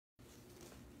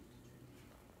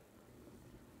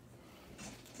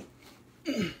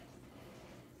She's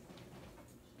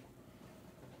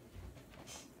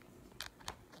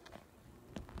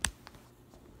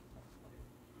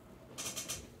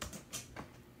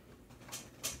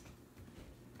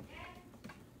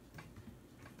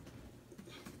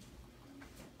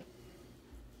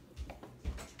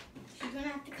gonna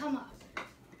have to come up.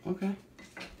 Okay.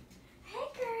 Hey,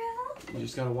 girl. You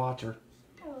just gotta watch her.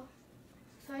 Oh.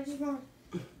 So I just want.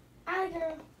 Hi,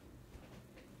 girl.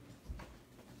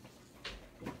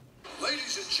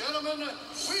 Ladies and gentlemen, we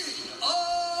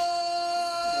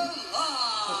are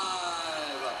live!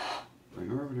 Bring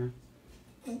her over there.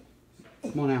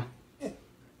 Come on now. Can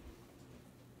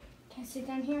I sit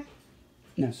down here?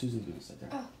 No, Susan's gonna sit there.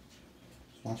 Oh.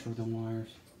 Just watch her with the wires.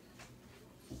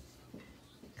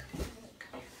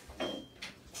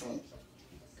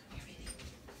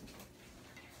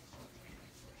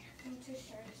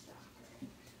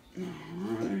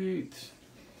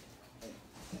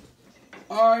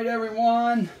 Alright,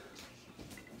 everyone.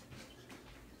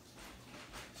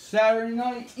 Saturday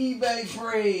night eBay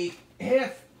break.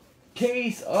 Half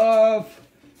case of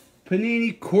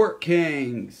Panini Court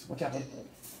Kings. Watch out.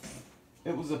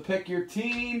 It was a pick your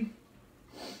team.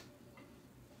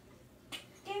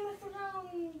 Game of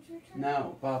Thrones.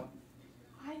 No, Bob.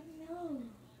 I know.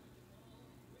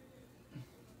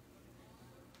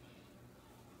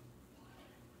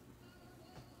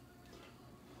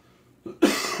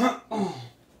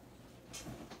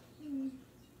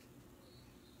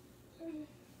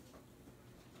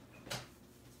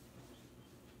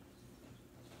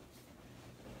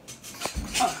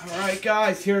 Alright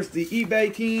guys, here's the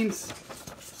eBay teams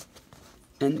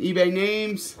and eBay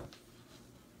names.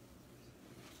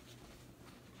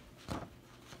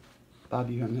 Bob,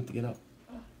 you're gonna have to get up.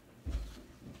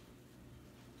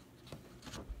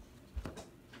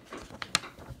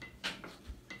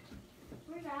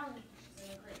 Where's Alan?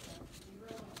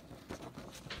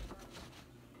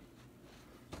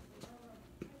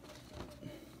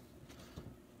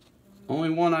 Only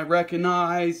one I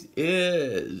recognize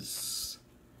is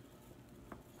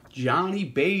Johnny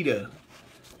Beta.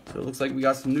 So it looks like we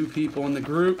got some new people in the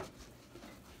group.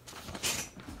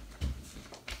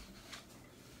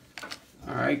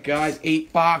 Alright guys,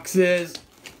 8 boxes.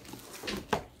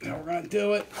 Now we're gonna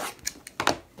do it.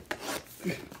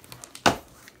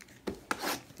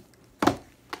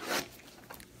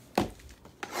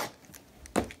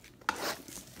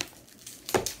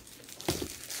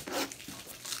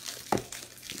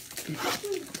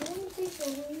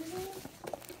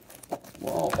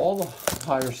 Well, all the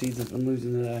higher seeds have been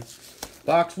losing today.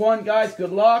 Box 1, guys,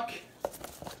 good luck.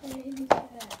 You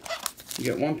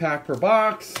get 1 pack per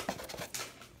box.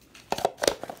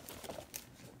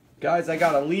 Guys, I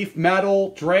got a Leaf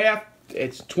Metal draft.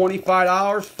 It's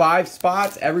 $25, 5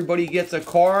 spots. Everybody gets a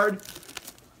card.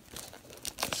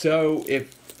 So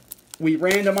if we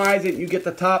randomize it, you get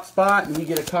the top spot, and you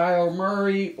get a Kyle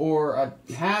Murray or a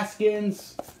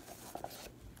Haskins.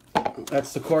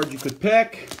 That's the card you could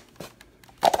pick.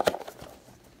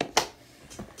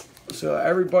 So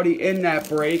everybody in that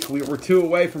break, we were 2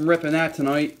 away from ripping that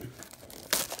tonight.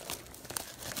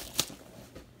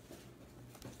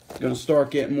 Gonna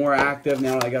start getting more active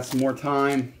now that I got some more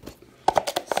time.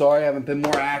 Sorry I haven't been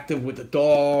more active with the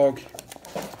dog,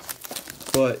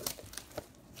 but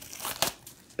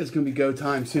it's gonna be go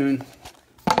time soon.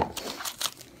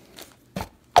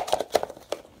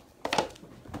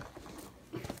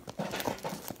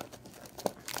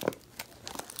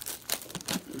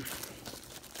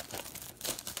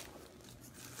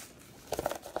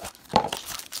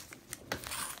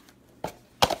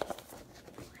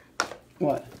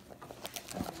 What?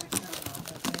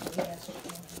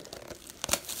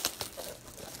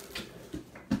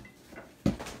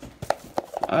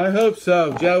 I hope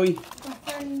so, Joey. My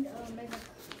friend is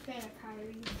a fan of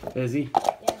Kyrie. Is he? Yeah,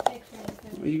 big fan of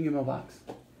him. Well, you can give him a box.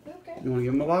 Okay. You want to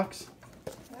give him a box?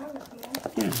 Well,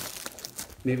 yeah. Yeah.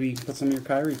 Maybe you can put some of your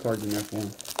Kyrie cards in there for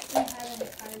him. I have a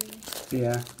Kyrie.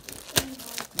 Yeah.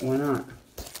 Why not?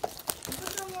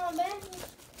 Put them on bed.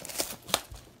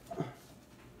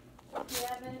 Do you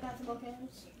have any basketball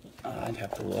games? I'd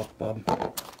have to look, bub.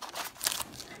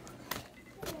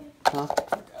 Huh?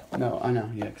 No, I know.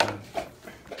 Yeah, good.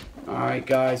 Alright,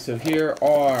 guys. So here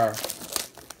are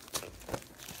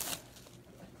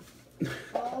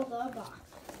All the boxes.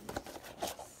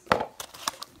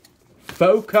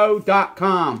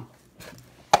 Foco.com.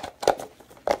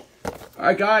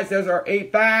 Alright, guys. Those are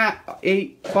 8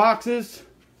 boxes.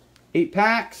 8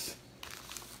 packs.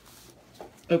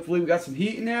 Hopefully we got some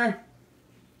heat in there.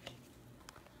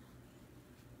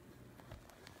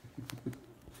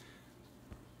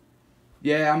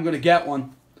 Yeah, I'm going to get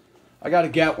one. I got to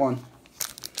get one.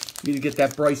 Need to get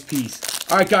that Bryce piece.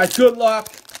 All right, guys, good luck.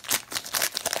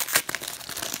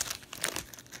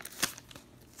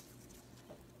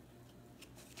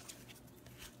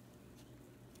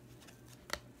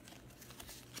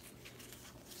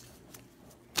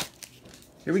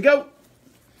 Here we go.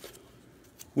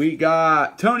 We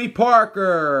got Tony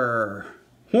Parker,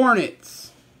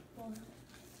 Hornets.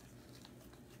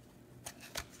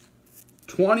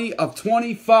 20 of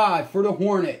 25 for the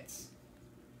Hornets.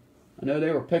 I know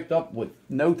they were picked up with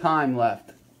no time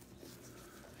left.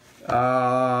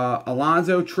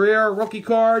 Alonzo Trier, rookie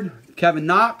card. Kevin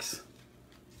Knox.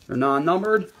 They're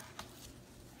non-numbered.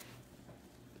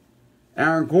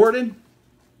 Aaron Gordon.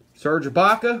 Serge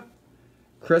Ibaka.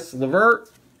 Chris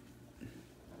Levert.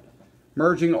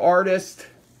 Merging artist.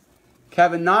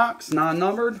 Kevin Knox,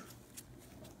 non-numbered.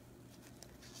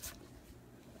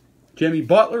 Jimmy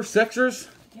Butler, Sixers.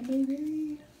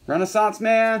 Renaissance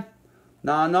Man,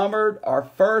 non-numbered. Our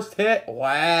first hit.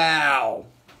 Wow.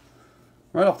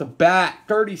 Right off the bat,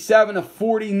 37 of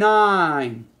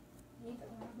 49.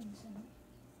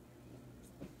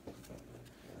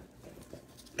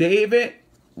 David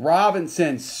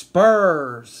Robinson,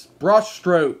 Spurs,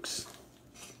 brushstrokes.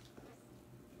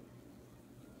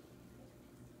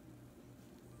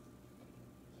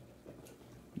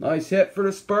 Nice hit for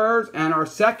the Spurs. And our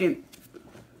second,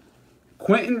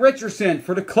 Quentin Richardson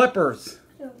for the Clippers.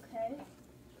 Okay.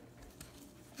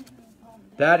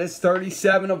 That is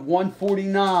 37 of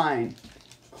 149.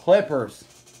 Clippers.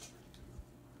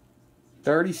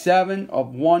 37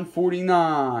 of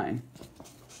 149.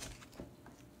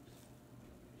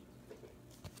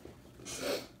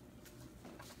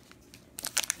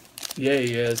 Yeah,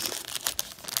 he is.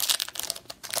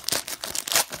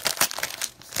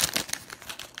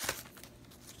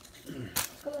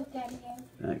 Go with Daddy.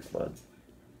 Thanks, bud.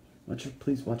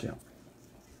 Please watch out.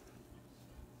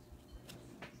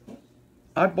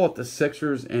 I bought the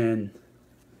Sixers in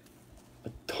a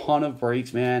ton of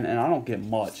breaks, man, and I don't get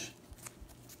much.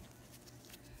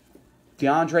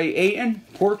 DeAndre Ayton,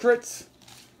 portraits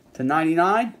to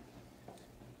 99.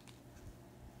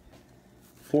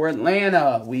 For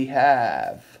Atlanta, we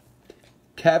have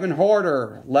Kevin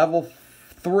Huerter, level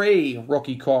 3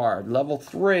 rookie card. Level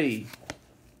 3.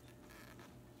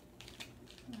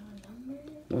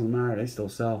 Doesn't matter, they still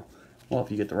sell. Well,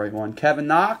 if you get the right one. Kevin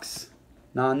Knox,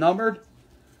 non-numbered.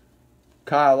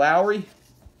 Kyle Lowry.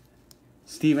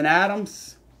 Steven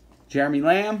Adams. Jeremy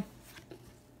Lamb.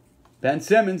 Ben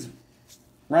Simmons,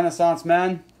 Renaissance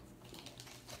Man.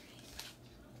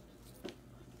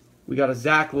 We got a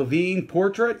Zach LaVine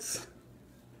portraits.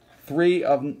 3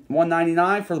 of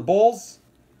 199 for the Bulls.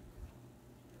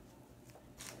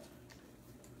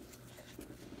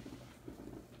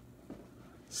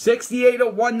 $68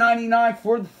 of 199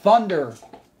 for the Thunder.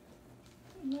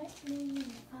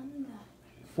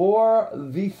 For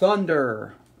the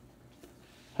Thunder.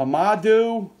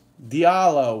 Hamidou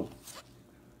Diallo.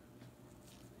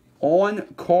 On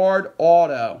card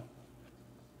auto.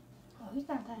 Oh, he's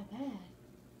not that bad.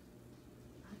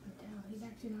 I can tell. He's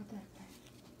actually not that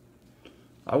bad.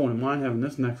 I wouldn't mind having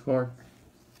this next card.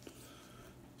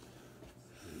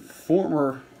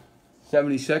 Former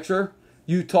 76er.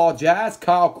 Utah Jazz,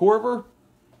 Kyle Korver.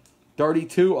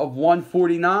 32 of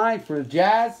 149 for the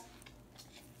Jazz.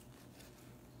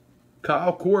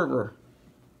 Kyle Korver.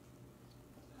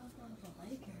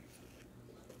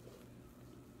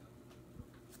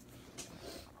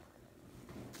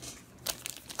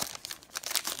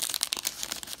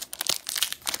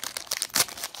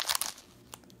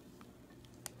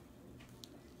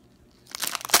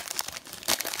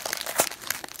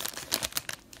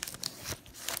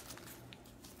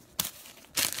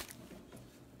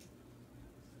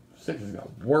 Sixers got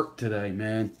work today,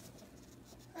 man.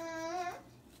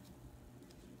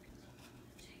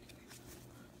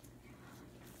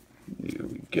 Here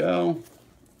we go.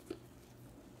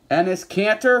 Enes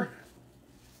Kanter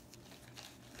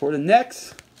for the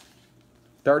Knicks.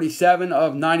 37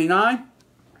 of 99.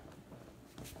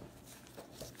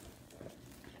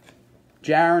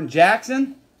 Jaren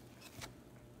Jackson.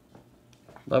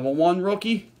 Level 1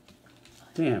 rookie.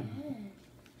 Damn.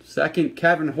 Second,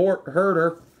 Kevin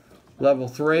Huerter. Level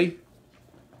 3.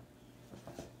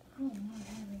 Oh, I'm not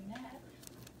having that.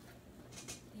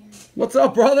 What's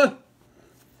up, brother?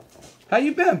 How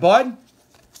you been, bud?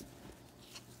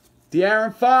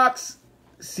 De'Aaron Fox,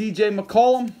 CJ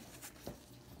McCollum,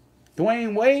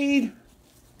 Dwayne Wade.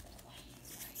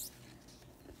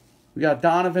 We got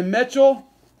Donovan Mitchell,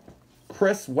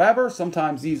 Chris Webber.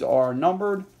 Sometimes these are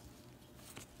numbered.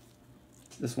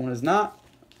 This one is not.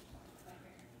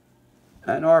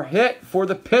 And our hit for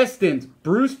the Pistons,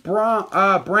 Bruce Brown,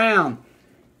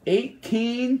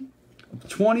 18 of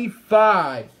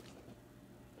 25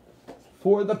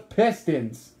 for the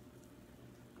Pistons.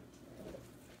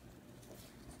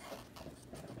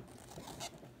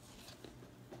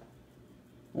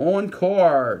 On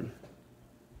card.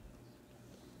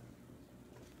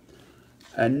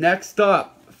 And next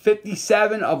up,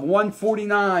 57 of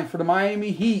 149 for the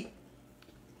Miami Heat.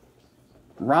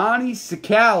 Ronnie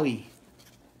Sakali.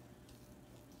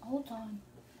 Hold on.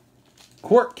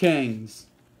 Court Kings.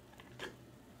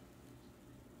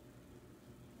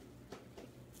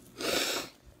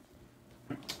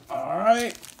 All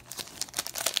right.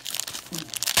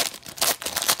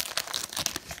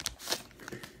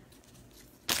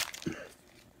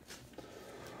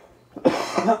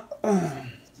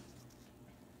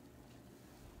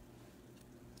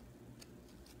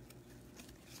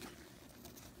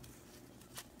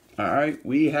 All right,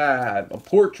 we have a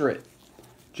portrait.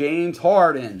 James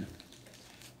Harden.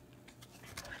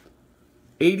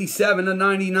 87 of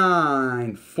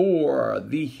 99 for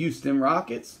the Houston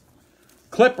Rockets.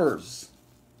 Clippers.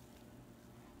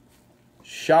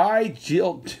 Shai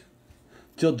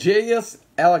Gilgeous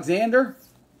Alexander.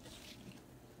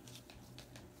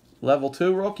 Level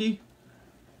 2 rookie.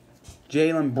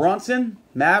 Jalen Brunson.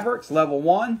 Mavericks. Level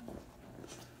 1.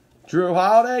 Drew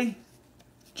Holiday.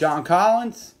 John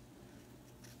Collins.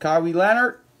 Kawhi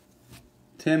Leonard.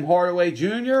 Tim Hardaway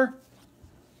Jr.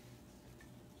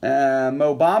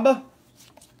 Mo Bamba.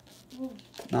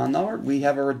 Non-numbered. We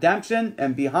have a redemption,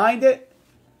 and behind it,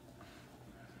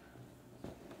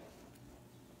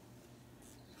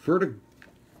 for the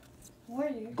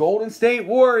Warriors. Golden State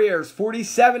Warriors,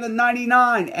 47 of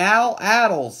 99, Al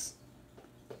Attles.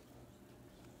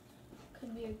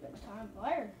 Could be a good time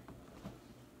player.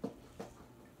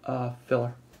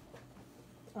 Filler.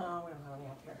 Oh, we don't have any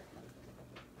up here.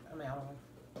 I'm out of them.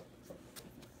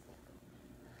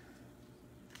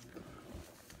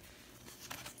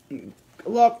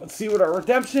 Look, let's see what our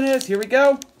redemption is. Here we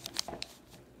go.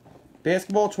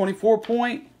 Basketball,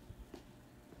 24-point.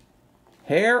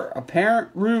 Hair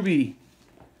Apparent Ruby.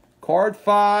 Card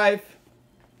 5.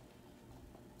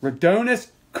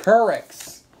 Radonis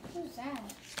Kurix. Who's that?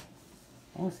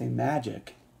 I want to say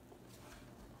Magic.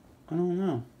 I don't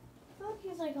know. I feel like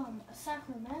he's like on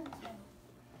Sacramento.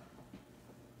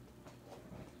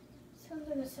 Sounds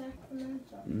like a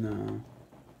Sacramento. No.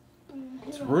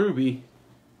 It's Who Ruby.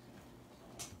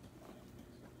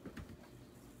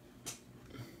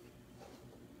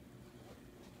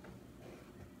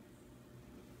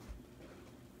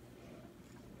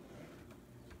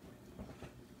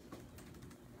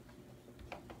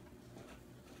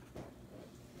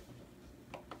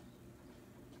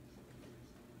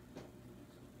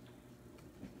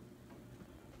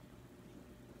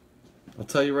 I'll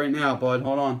tell you right now, bud.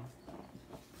 Hold on.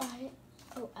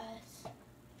 IOS.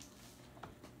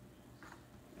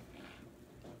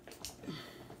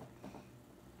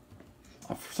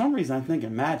 For some reason, I'm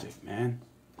thinking Magic, man.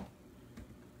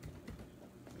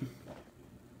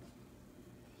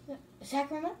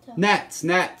 Sacramento.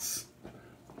 Nets.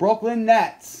 Brooklyn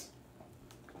Nets.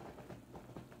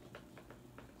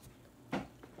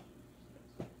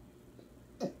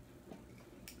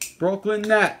 Brooklyn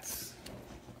Nets.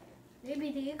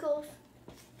 Maybe the Eagles.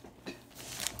 Okay.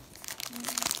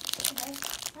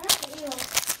 I like the Eagles.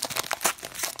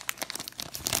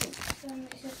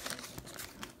 76ers.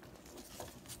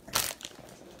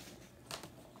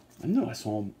 I know I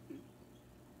saw him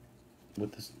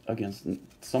with this against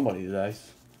somebody today.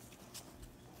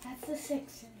 That's the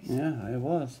Sixers. Yeah, it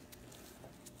was.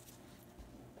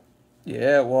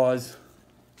 Yeah, it was.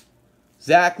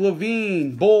 Zach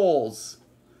LaVine, Bulls.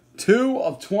 2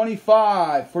 of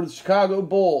 25 for the Chicago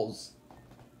Bulls.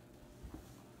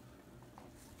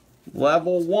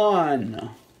 Level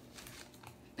 1.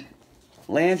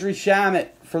 Landry Shamet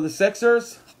for the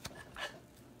Sixers.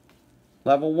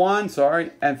 Level 1,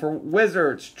 sorry. And for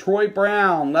Wizards, Troy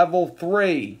Brown, level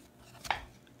 3.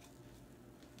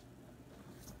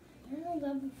 There are no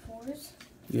level 4s.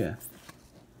 Yeah.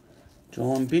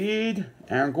 Joel Embiid,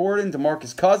 Aaron Gordon,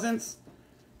 DeMarcus Cousins,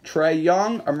 Trey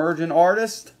Young, emerging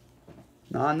artist,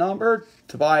 non-numbered.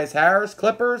 Tobias Harris,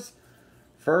 Clippers,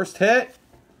 first hit.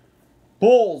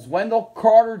 Bulls, Wendell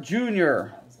Carter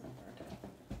Jr.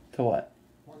 To what?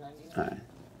 199. All right.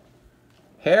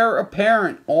 Hair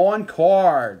Apparent on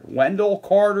card, Wendell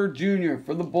Carter Jr.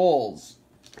 for the Bulls.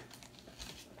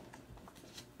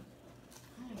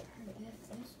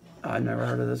 I've never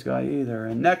heard of this guy either.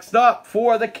 And next up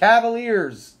for the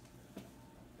Cavaliers.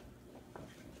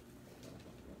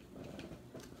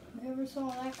 Never saw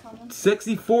that coming.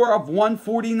 64 of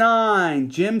 149,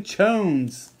 Jim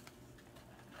Jones.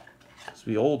 This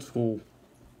will be old school.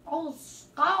 Oh,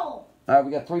 skull. All right,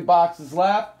 we got 3 boxes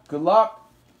left. Good luck.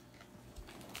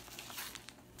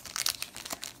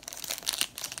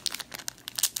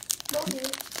 Okay.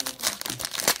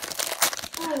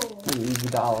 Oh. Leave the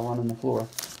dollar on the floor.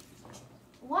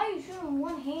 Why are you shooting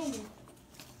one-handed?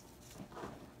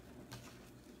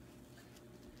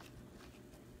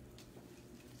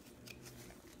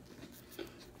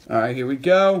 All right, here we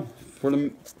go for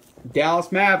the Dallas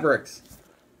Mavericks.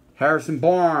 Harrison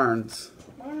Barnes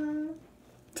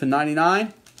to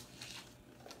 99.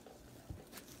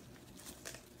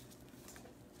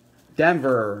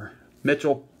 Denver,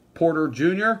 Mitchell Porter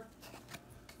Jr.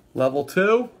 Level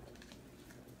 2.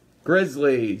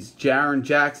 Grizzlies, Jaren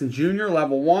Jackson Jr.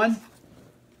 Level 1.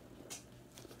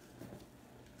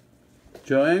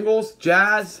 Joe Ingles,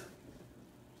 Jazz.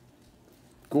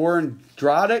 Goran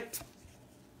Dragic.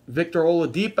 Victor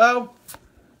Oladipo.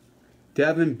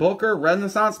 Devin Booker,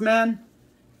 Renaissance Man.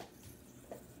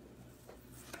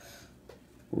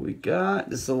 What we got?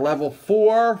 This is a level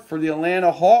 4 for the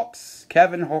Atlanta Hawks.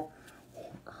 Kevin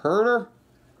Herter.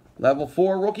 Level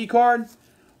 4 rookie card.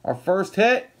 Our first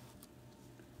hit.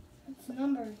 It's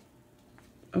numbered.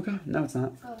 Okay, no it's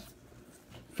not. Oh.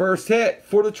 First hit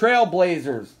for the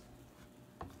Trailblazers.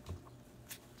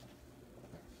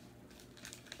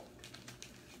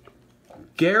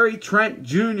 Gary Trent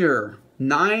Jr.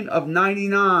 9 of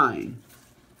 99.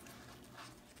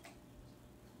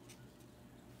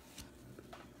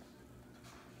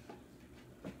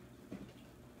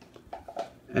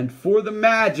 And for the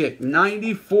Magic,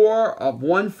 94 of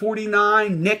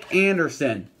 149, Nick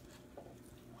Anderson.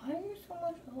 Why are you so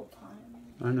much whole time?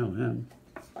 I know him.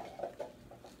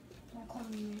 Don't call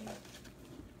me me.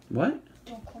 What?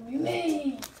 Don't call me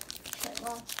me. Okay,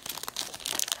 well.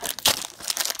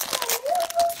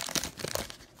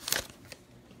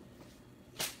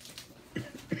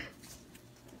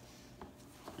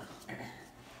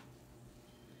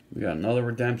 We got another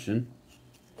redemption.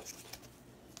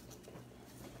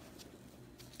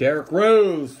 Derrick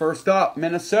Rose, first up,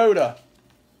 Minnesota.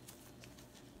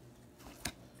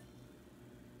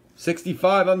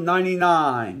 65 of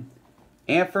 99.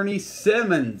 Anthony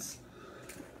Simmons.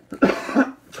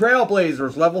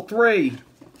 Trailblazers, level 3.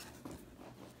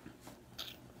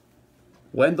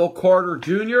 Wendell Carter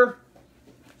Jr.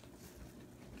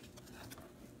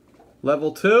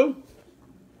 Level 2.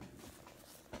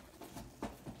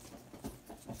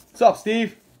 What's up,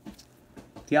 Steve?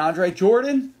 DeAndre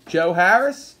Jordan, Joe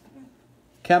Harris,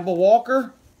 Kemba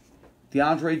Walker,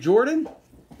 DeAndre Jordan,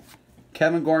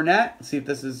 Kevin Garnett. Let's see if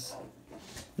this is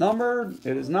numbered.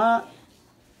 It is not.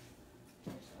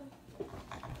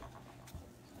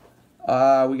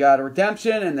 We got a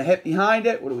redemption and the hit behind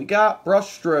it. What do we got?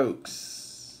 Brush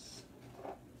strokes.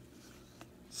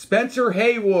 Spencer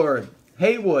Haywood,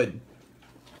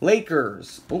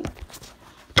 Lakers. Oh.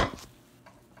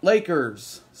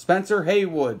 Lakers, Spencer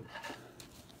Haywood.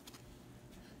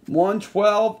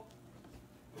 112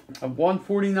 of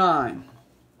 149.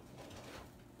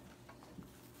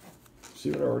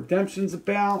 See what our redemption's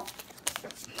about.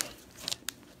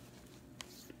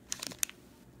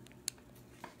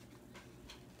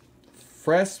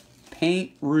 Fresh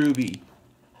Paint Ruby.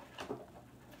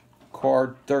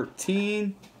 Card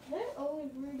 13. Are there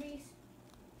always rubies?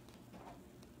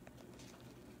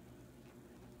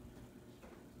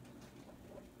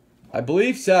 I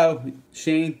believe so,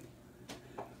 Shane.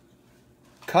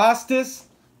 Costas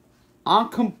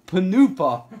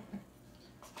Ankampanupa.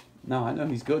 No, I know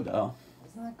he's good though.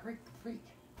 Isn't that Greek the Freak?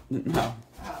 No.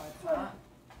 Oh, it's not.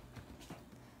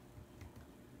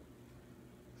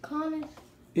 Connor.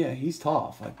 Yeah, he's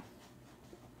tough.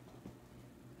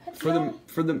 That's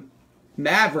For the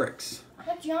Mavericks.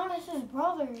 That's Giannis's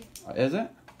brother. Is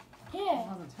it? Yeah.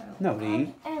 On the toe. No, it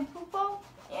ain't. And Pupo?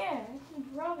 Yeah, that's his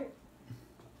brother.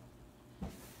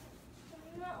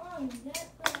 I'm not on that.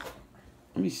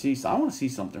 Let me see. I want to see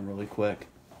something really quick.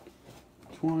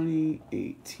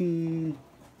 2018.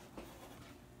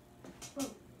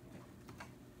 Oh.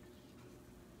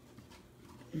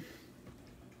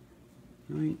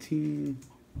 19.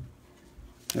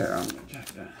 Here, I'm gonna check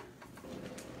that.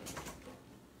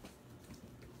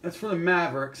 That's for the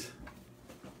Mavericks.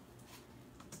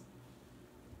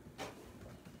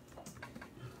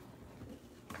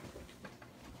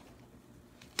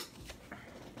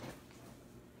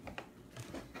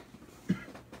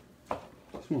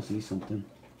 Just want to see something.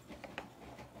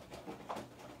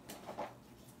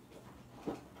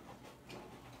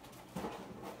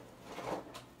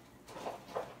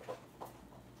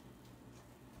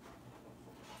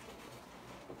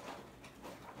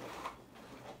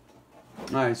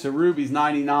 All right, so Ruby's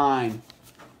 99.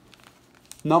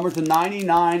 Number to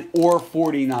 99 or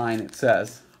 49, it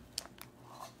says.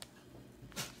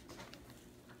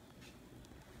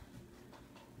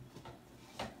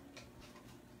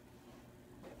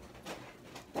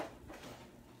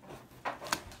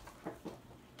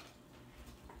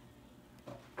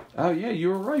 Oh, yeah, you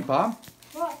were right, Bob.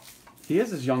 What? He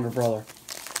is his younger brother.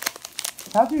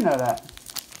 How'd you know that?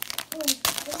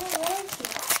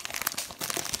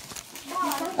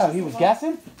 Oh, he was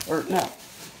guessing? Or no?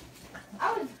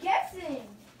 I was guessing.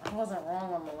 I wasn't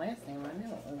wrong on the last name. I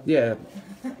knew it was. Yeah.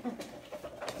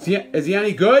 Is he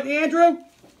any good, Andrew?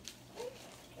 Yeah,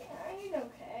 he's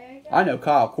okay. I know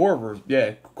Kyle Korver's.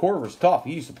 Yeah, Korver's tough.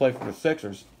 He used to play for the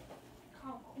Sixers.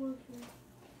 Kyle Korver.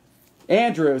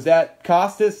 Andrew, is that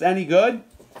Costas any good?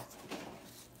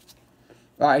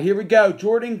 All right, here we go.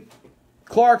 Jordan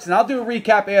Clarkson. I'll do a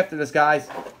recap after this, guys.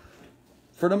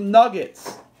 For them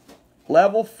Nuggets.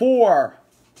 Level 4.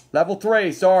 Level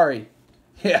 3, sorry.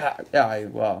 Yeah,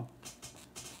 well.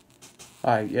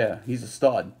 All right, yeah, he's a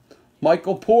stud.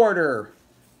 Michael Porter.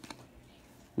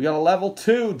 We got a level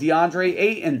 2, DeAndre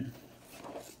Ayton.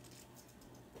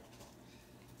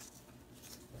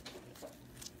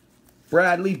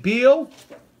 Bradley Beal.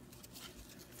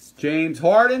 James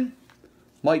Harden.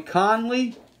 Mike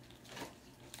Conley.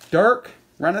 Dirk,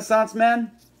 Renaissance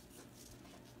Man.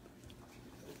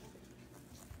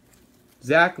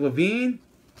 Zach LaVine.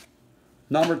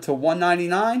 Number to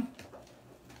 199.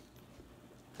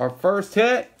 Our first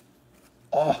hit.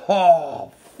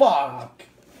 Oh, fuck.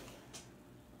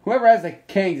 Whoever has the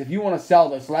Kings, if you want to sell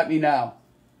this, let me know.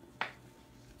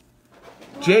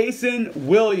 Jason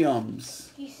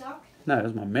Williams. He sucked. No, that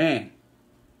was my man.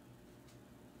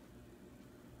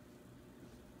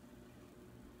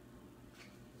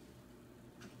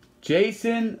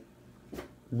 Jason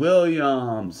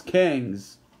Williams,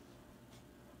 Kings.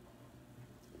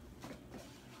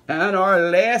 And our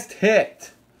last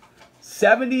hit,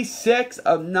 76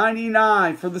 of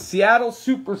 99 for the Seattle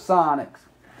Supersonics,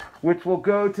 which will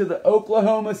go to the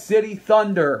Oklahoma City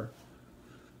Thunder.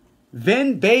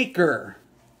 Vin Baker.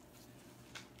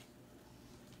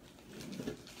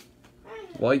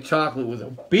 White chocolate was a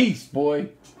beast, boy. I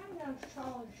know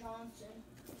Charles Johnson.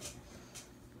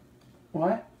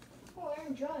 What? Oh,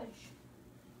 Aaron Judge.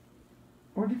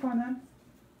 Where'd you find that?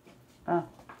 Oh.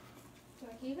 Do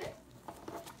I keep it?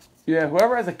 Yeah,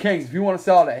 whoever has a Kings, if you want to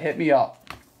sell that, hit me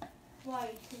up. Why?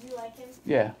 Did you like him?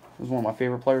 Yeah, he was one of my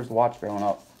favorite players to watch growing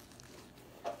up.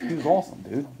 He was awesome,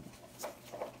 dude.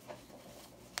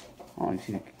 Oh, you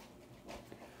see.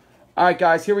 Alright,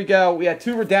 guys, here we go. We had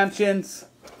 2 redemptions.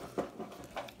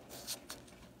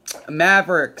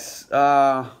 Mavericks.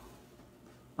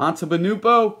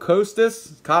 Antetokounmpo,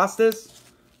 Costas.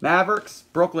 Mavericks.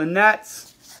 Brooklyn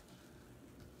Nets.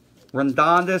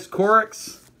 Rondondas,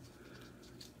 Corix.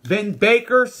 Vin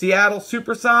Baker, Seattle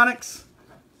Supersonics.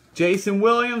 Jason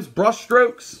Williams,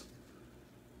 Brushstrokes.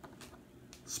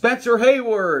 Spencer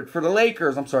Hayward for the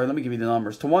Lakers. I'm sorry, let me give you the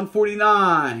numbers. To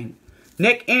 149.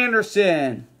 Nick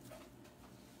Anderson.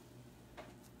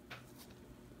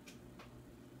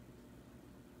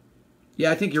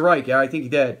 Yeah, I think you're right, Gary. I think he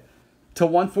did. To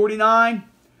 149.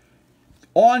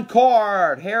 On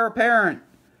card, heir apparent.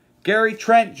 Gary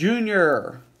Trent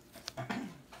Jr.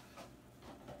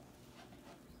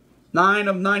 9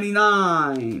 of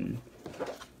 99.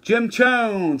 Jim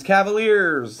Jones,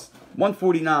 Cavaliers.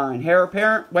 149. Heir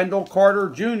apparent, Wendell Carter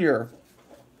Jr.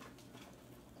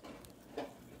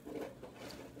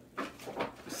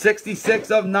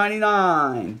 66 of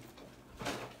 99.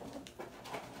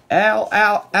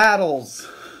 Al Addles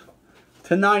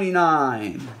to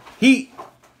 99. Heat.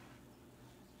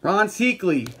 Ron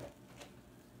Seekley.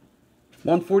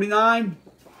 149.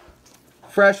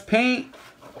 Fresh paint.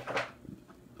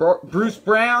 Bruce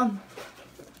Brown.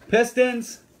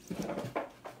 Pistons.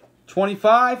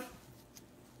 25.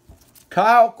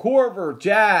 Kyle Korver,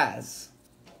 Jazz.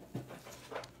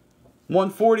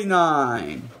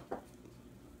 149.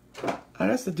 Oh,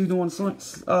 that's the dude who won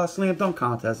slam dunk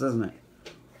contest, isn't it?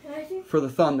 Can I see? For the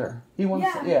Thunder. He won.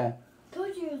 Yeah.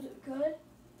 Told you it was good.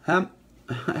 How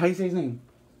do you say his name?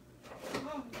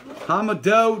 Oh,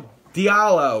 Hamidou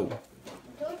Diallo. I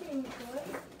told you it was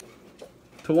good.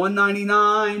 To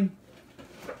 199.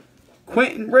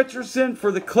 Quentin Richardson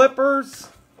for the Clippers.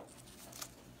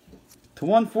 To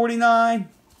 149.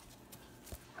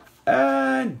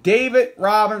 And David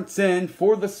Robinson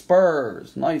for the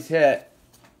Spurs. Nice hit.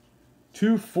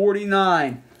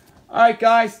 249. Alright,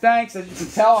 guys, thanks. As you can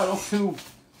tell, I don't do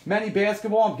many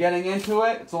basketball. I'm getting into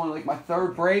it. It's only like my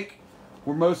 3rd break.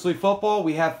 We're mostly football.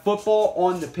 We have football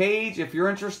on the page if you're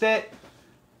interested.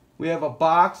 We have a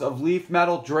box of Leaf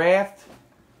Metal Draft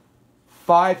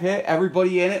 5 hit.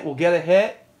 Everybody in it will get a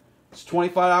hit. It's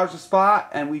 $25 a spot,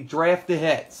 and we draft the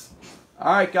hits.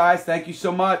 All right, guys. Thank you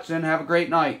so much, and have a great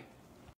night.